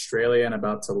was in Australia and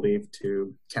about to leave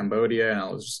to Cambodia, and I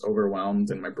was just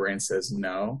overwhelmed, and my brain says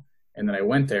no. And then I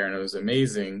went there, and it was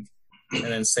amazing. And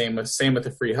then same with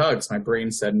the free hugs. My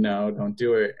brain said no, don't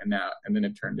do it, and then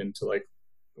it turned into like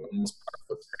the most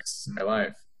powerful experiences in my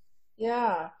life.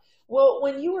 Yeah. Well,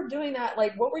 when you were doing that,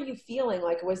 like, what were you feeling?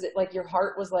 Like, was it like your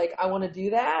heart was like, I want to do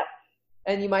that?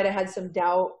 And you might have had some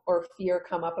doubt or fear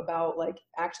come up about like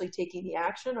actually taking the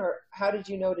action, or how did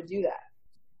you know to do that?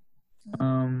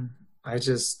 I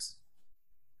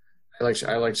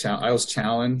was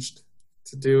challenged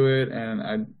to do it,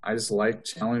 and I just like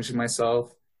challenging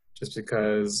myself just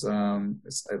because I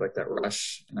like that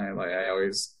rush, and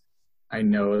I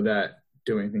know that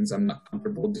doing things I'm not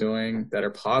comfortable doing that are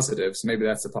positive. So maybe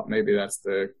that's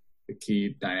the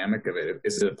key dynamic of it.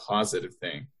 Is it a positive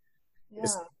thing? Yeah.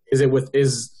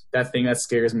 Is that thing that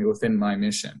scares me within my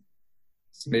mission?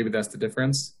 So maybe that's the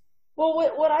difference. Well,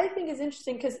 what I think is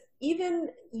interesting, because even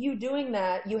you doing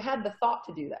that, you had the thought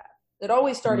to do that. It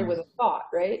always started with a thought,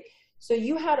 right? So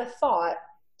you had a thought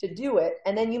to do it,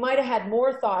 and then you might have had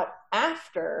more thought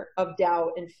after of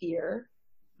doubt and fear,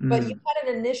 but you had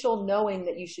an initial knowing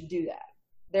that you should do that.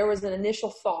 There was an initial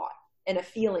thought and a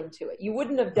feeling to it. You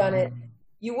wouldn't have done it.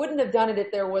 You wouldn't have done it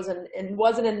if there wasn't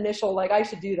an initial, like, I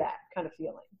should do that kind of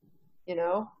feeling, you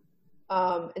know?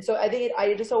 And so I think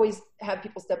I just always have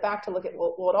people step back to look at,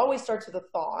 well, it always starts with a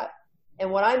thought.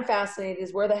 And what I'm fascinated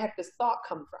is, where the heck does thought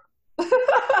come from?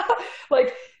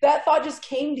 Like, that thought just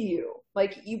came to you.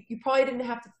 Like, you probably didn't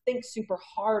have to think super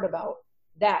hard about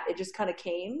that. It just kind of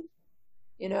came,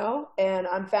 you know? And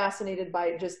I'm fascinated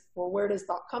by just, well, where does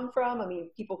thought come from? I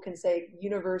mean, people can say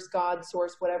universe, God,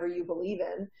 source, whatever you believe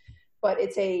in, but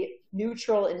it's a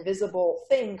neutral, invisible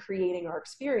thing creating our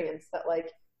experience that,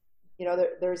 like, you know,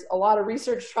 there's a lot of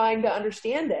research trying to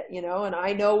understand it, you know, and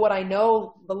I know what I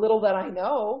know, the little that I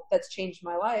know that's changed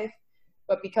my life,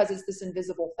 but because it's this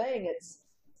invisible thing, it's,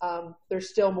 there's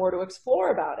still more to explore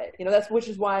about it. You know, which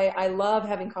is why I love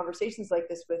having conversations like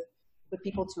this with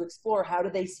people, to explore, how do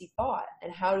they see thought,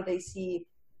 and how do they see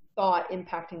thought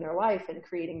impacting their life and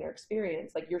creating their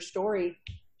experience. Like, your story,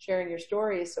 sharing your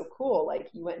story is so cool. Like,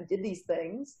 you went and did these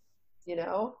things, you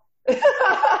know,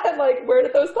 and like, where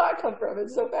did those thoughts come from?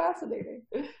 It's so fascinating.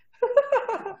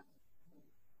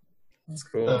 That's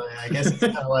cool. So I guess it's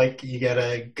kind of like you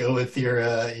gotta go with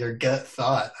your gut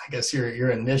thought. I guess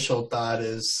your initial thought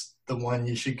is the one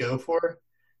you should go for,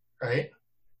 right?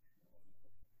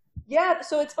 Yeah.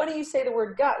 So it's funny you say the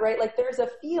word gut, right? Like, there's a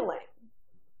feeling.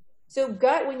 So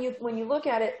gut, when you look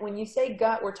at it, when you say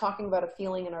gut, we're talking about a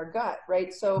feeling in our gut,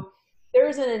 right? So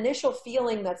there's an initial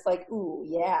feeling that's like, ooh,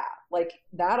 yeah, like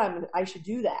that, I should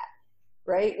do that,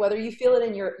 right? Whether you feel it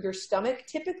in your stomach,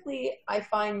 typically I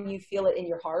find you feel it in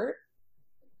your heart,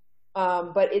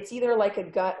 but it's either like a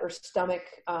gut or stomach,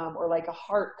 or like a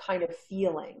heart kind of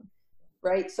feeling,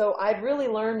 right? So I've really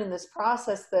learned in this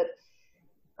process that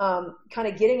kind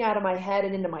of getting out of my head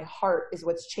and into my heart is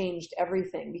what's changed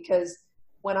everything, because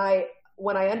when I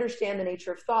understand the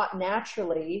nature of thought,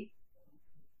 naturally,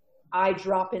 I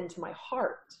drop into my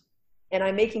heart, and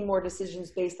I'm making more decisions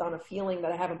based on a feeling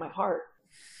that I have in my heart.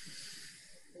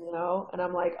 you know? And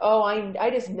I'm like, oh, I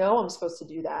just know I'm supposed to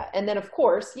do that. And then of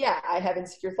course, yeah, I have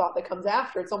insecure thought that comes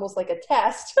after. It's almost like a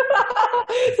test.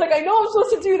 It's like, I know I'm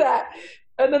supposed to do that.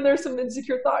 And then there's some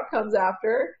insecure thought comes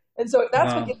after. And so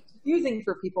that's what gets confusing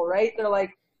for people, right? They're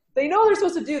like, they know they're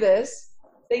supposed to do this.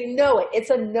 They know it. It's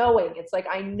a knowing. It's like,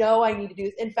 I know I need to do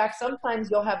this. In fact, sometimes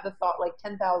you'll have the thought like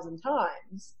 10,000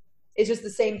 times. It's just the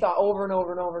same thought over and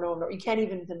over and over and over. You can't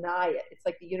even deny it. It's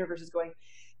like the universe is going,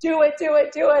 do it, do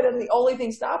it, do it. And the only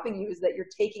thing stopping you is that you're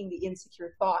taking the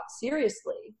insecure thought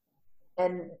seriously.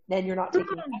 And then you're not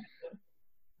taking action.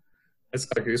 It's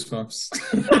got goosebumps.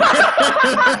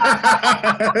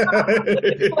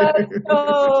 Let's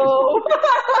go.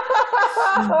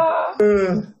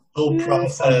 The whole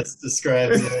process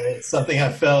describes it. It's something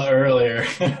I felt earlier.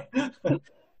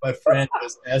 My friend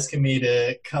was asking me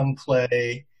to come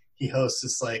play. He hosts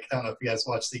this, like, I don't know if you guys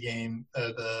watch the game,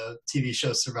 the TV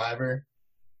show Survivor.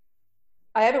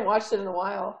 I haven't watched it in a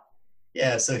while.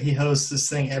 Yeah, so he hosts this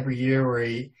thing every year where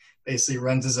he basically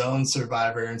runs his own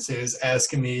Survivor, and so he was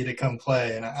asking me to come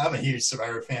play. And I'm a huge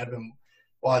Survivor fan. I've been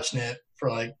watching it for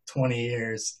like 20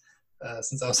 years,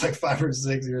 since I was like 5 or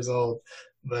 6 years old.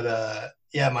 But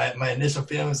yeah, my initial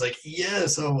feeling was like,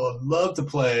 yes, I would love to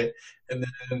play. And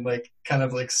then like kind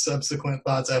of like subsequent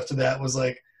thoughts after that was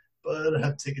like, but I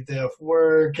have to take a day off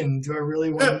work, and do I really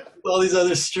want to with all these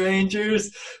other strangers?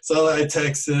 So I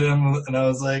texted him, and I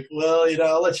was like, well, you know,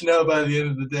 I'll let you know by the end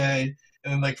of the day.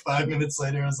 And then like 5 minutes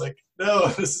later, I was like, no,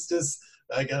 this is just,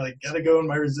 I gotta go in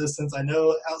my resistance. I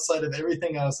know outside of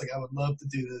everything else, like I would love to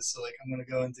do this. So like, I'm going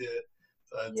to go and do it.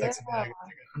 So I texted back,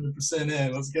 like 100%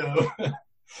 in, let's go.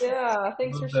 Yeah.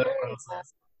 Thanks for sharing that.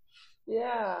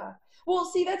 Yeah. Well,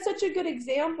 see, that's such a good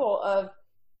example of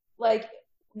like,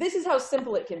 this is how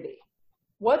simple it can be.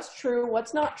 What's true,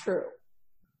 what's not true.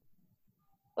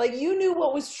 Like you knew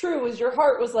what was true was your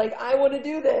heart was like, I want to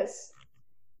do this.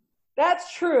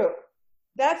 That's true.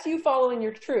 That's you following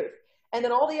your truth. And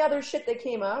then all the other shit that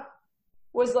came up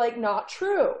was like not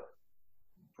true.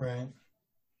 Right.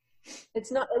 It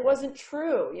wasn't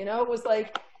true. You know, it was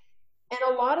like, and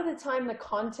a lot of the time the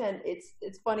content, it's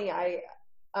funny.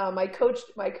 My coach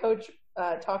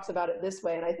talks about it this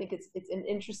way, and I think it's an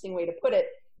interesting way to put it.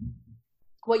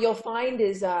 What you'll find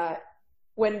is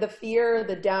when the fear,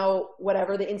 the doubt,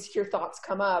 whatever, the insecure thoughts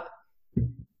come up,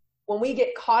 when we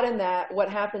get caught in that, what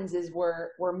happens is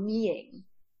we're meing.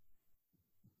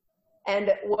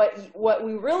 And what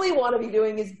we really want to be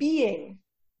doing is being.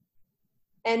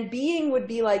 And being would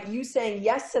be like you saying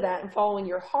yes to that and following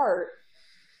your heart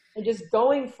and just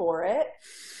going for it.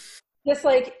 Just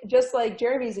like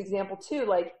Jeremy's example too,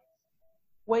 like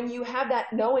when you have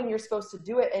that knowing you're supposed to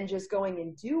do it and just going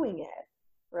and doing it,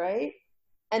 right?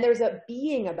 And there's a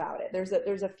being about it.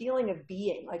 There's a feeling of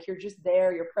being, like you're just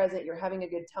there, you're present, you're having a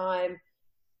good time.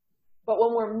 But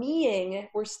when we're meing,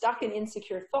 we're stuck in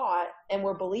insecure thought and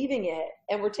we're believing it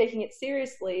and we're taking it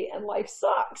seriously and life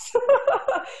sucks.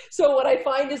 So what I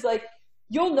find is like,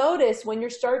 you'll notice when you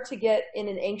start to get in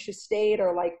an anxious state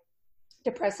or like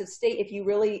depressive state, if you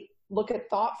really look at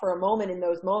thought for a moment in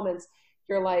those moments,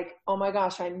 you're like, oh my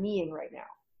gosh, I'm meing right now.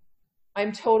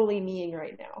 I'm totally meing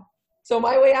right now. So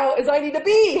my way out is I need to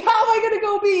be. How am I going to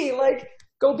go be? Like,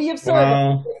 go be of service.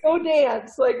 Wow. Go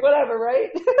dance. Like, whatever,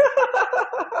 right?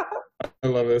 I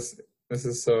love this. This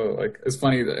is so, like, it's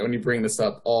funny that when you bring this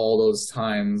up, all those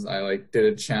times I, like, did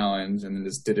a challenge and then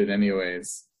just did it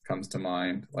anyways comes to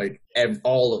mind. Like,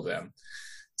 all of them.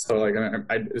 So, like,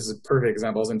 this is a perfect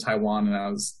example. I was in Taiwan and I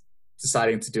was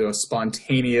deciding to do a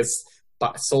spontaneous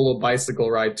solo bicycle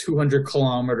ride 200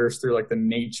 kilometers through, like, the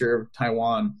nature of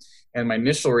Taiwan. And my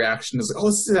initial reaction is like, oh,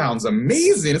 this sounds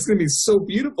amazing. It's going to be so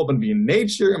beautiful. I'm going to be in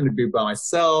nature. I'm going to be by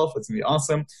myself. It's going to be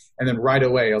awesome. And then right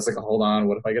away, I was like, oh, hold on.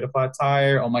 What if I get a flat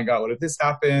tire? Oh, my God, what if this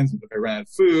happens? What if I ran out of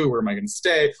food? Where am I going to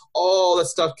stay? All that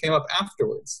stuff came up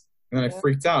afterwards. And then I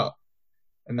freaked out.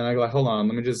 And then I go, like, hold on.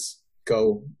 Let me just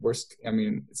go.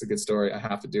 It's a good story. I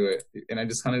have to do it. And I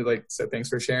just kind of like said, thanks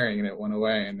for sharing. And it went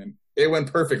away. And then it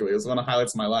went perfectly. It was one of the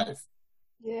highlights of my life.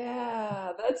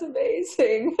 Yeah, that's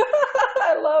amazing.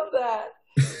 I love that.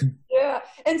 Yeah.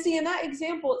 And see, in that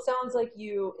example, it sounds like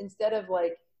you, instead of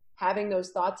like having those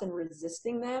thoughts and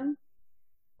resisting them,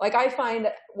 like I find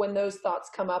when those thoughts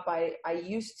come up, I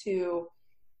used to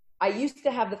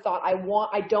have the thought,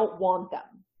 I don't want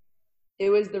them. It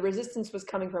was the resistance was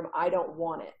coming from, I don't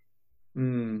want it.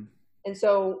 Mm. And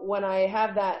so when I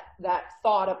have that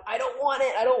thought of, I don't want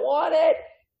it,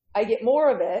 I get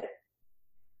more of it.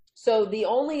 So the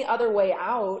only other way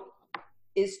out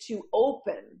is to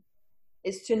open,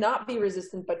 is to not be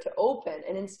resistant, but to open.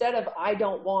 And instead of, I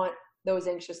don't want those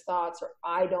anxious thoughts or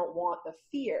I don't want the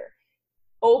fear,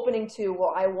 opening to,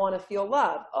 well, I want to feel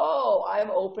love. Oh, I'm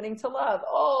opening to love.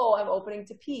 Oh, I'm opening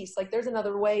to peace. Like there's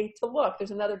another way to look.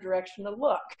 There's another direction to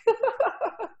look.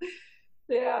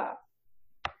 Yeah.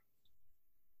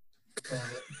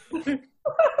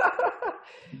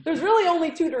 There's really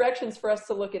only two directions for us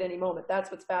to look at any moment.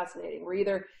 That's what's fascinating. We're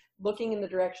either looking in the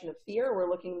direction of fear or we're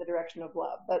looking in the direction of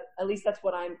love. But at least that's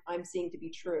what I'm seeing to be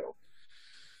true.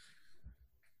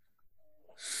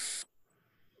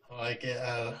 I like it.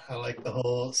 I like the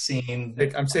whole scene.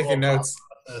 I'm taking notes.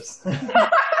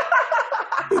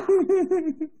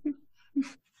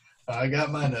 I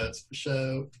got my notes for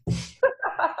show.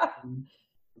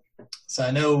 So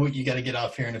I know you got to get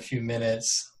off here in a few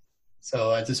minutes.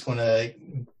 So I just want to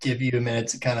give you a minute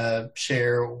to kind of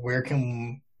share where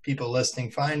can people listening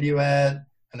find you at.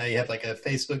 I know you have like a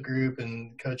Facebook group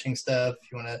and coaching stuff.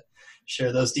 If you want to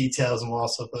share those details, and we'll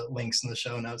also put links in the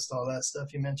show notes to all that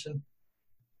stuff you mentioned.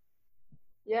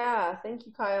 Yeah, thank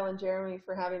you, Kyle and Jeremy,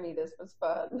 for having me. This was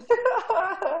fun.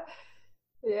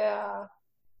 Yeah.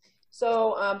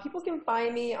 So people can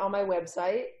find me on my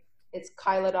website. It's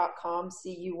Cuyla.com,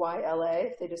 Cuyla,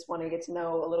 if they just want to get to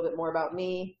know a little bit more about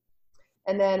me.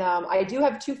 And then I do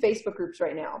have 2 Facebook groups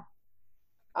right now.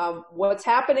 What's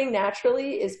happening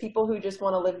naturally is people who just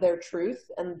want to live their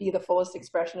truth and be the fullest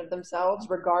expression of themselves,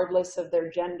 regardless of their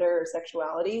gender or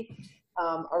sexuality,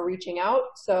 are reaching out.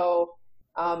 So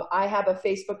I have a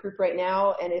Facebook group right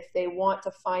now, and if they want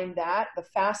to find that, the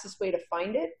fastest way to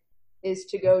find it is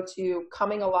to go to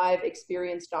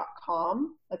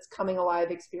comingaliveexperience.com. That's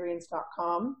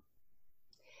comingaliveexperience.com.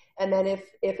 And then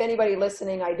if anybody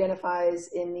listening identifies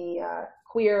in the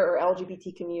queer or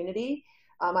LGBT community,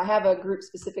 I have a group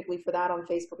specifically for that on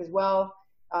Facebook as well.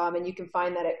 And you can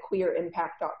find that at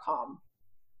queerimpact.com.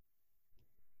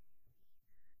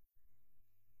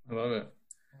 I love it.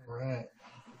 All right.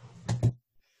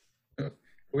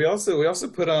 We also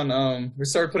put on we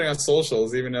started putting on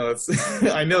socials, even though it's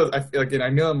I know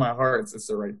in my heart it's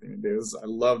the right thing to do. I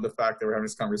love the fact that we're having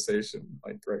this conversation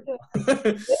like right now.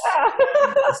 This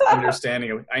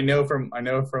understanding. I know from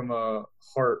a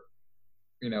heart,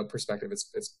 perspective,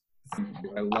 it's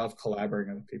I love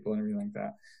collaborating with people and everything like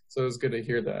that. So it was good to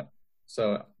hear that.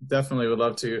 So definitely would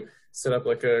love to set up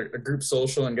like a group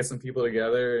social and get some people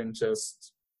together and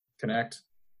just connect,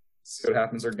 see what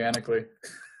happens organically.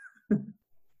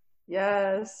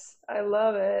 Yes, I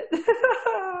love it.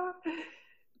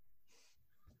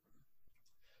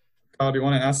 Kyle, do you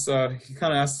want to ask,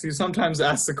 you sometimes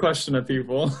ask the question of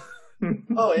people.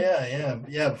 Oh,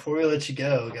 yeah. Before we let you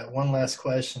go, we got one last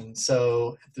question.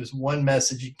 So if there's one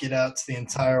message you get out to the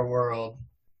entire world,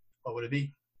 what would it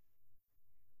be?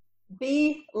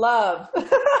 Be love.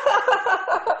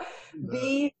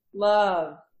 Be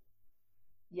love.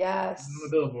 Yes. On the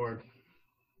billboard.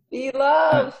 Be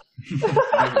love.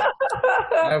 I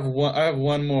have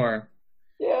one more.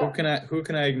 Yeah. Who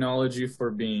can I acknowledge you for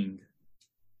being?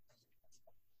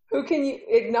 Who can you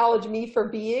acknowledge me for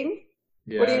being?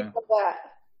 Yeah. What do you call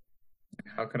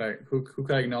that? Who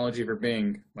can I acknowledge you for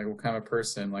being? Like what kind of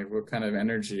person? Like what kind of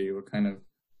energy? What kind of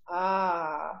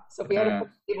so we had to put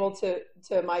people to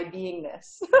my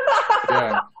beingness.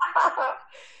 Yeah.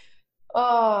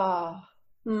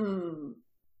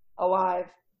 Alive.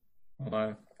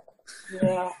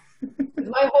 Yeah.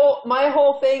 My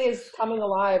whole thing is coming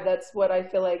alive. That's what I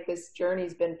feel like this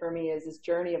journey's been for me, is this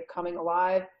journey of coming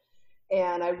alive.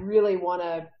 And I really want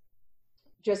to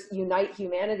just unite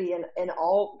humanity and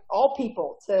all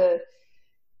people to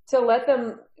let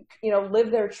them,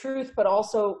 live their truth, but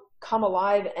also come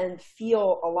alive and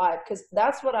feel alive. Because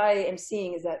that's what I am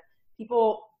seeing, is that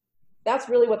people, that's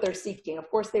really what they're seeking. Of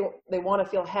course, they want to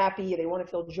feel happy. They want to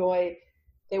feel joy.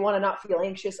 They want to not feel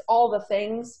anxious, all the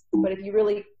things. But if you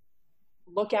really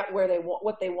look at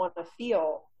what they want to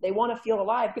feel, they want to feel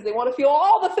alive because they want to feel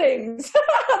all the things.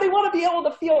 They want to be able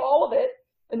to feel all of it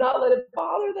and not let it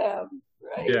bother them.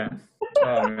 Right? Yeah.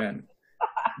 Oh man.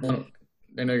 Well,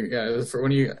 I know. Yeah. For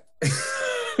when you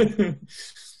like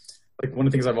one of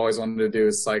the things I've always wanted to do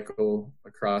is cycle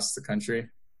across the country,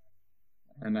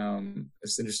 and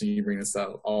it's interesting you bring this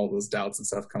up. All those doubts and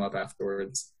stuff come up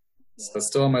afterwards. So it's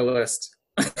still on my list.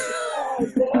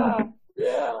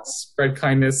 Yeah. Spread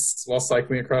kindness while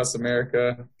cycling across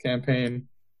America campaign.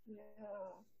 Yeah.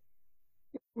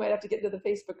 You might have to get into the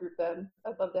Facebook group then.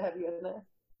 I'd love to have you in there.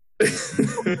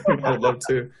 I'd love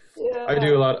to. Yeah. I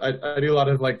do a lot. I do a lot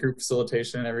of like group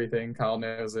facilitation and everything. Kyle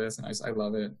knows this, and I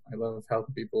love it. I love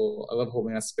helping people. I love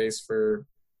holding that space for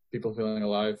people feeling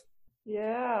alive.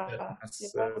 Yeah.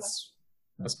 That's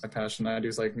That's my passion. I do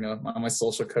is like, my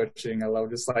social coaching. I love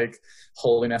just like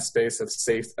holding that space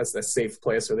as a safe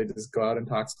place where they just go out and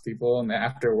talk to people, and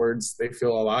afterwards they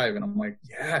feel alive. And I'm like,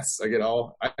 yes,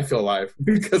 I feel alive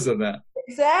because of that.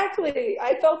 Exactly.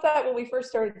 I felt that when we first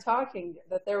started talking,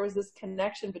 that there was this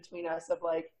connection between us of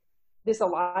like this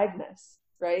aliveness,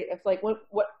 right? Of like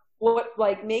what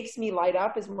like makes me light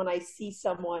up is when I see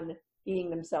someone being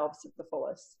themselves to the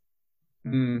fullest.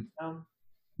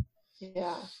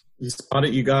 Yeah. You spot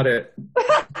it, you got it.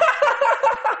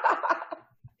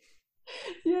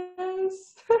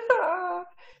 Yes.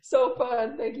 So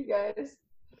fun. Thank you guys.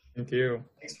 Thank you.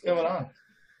 Thanks for coming on.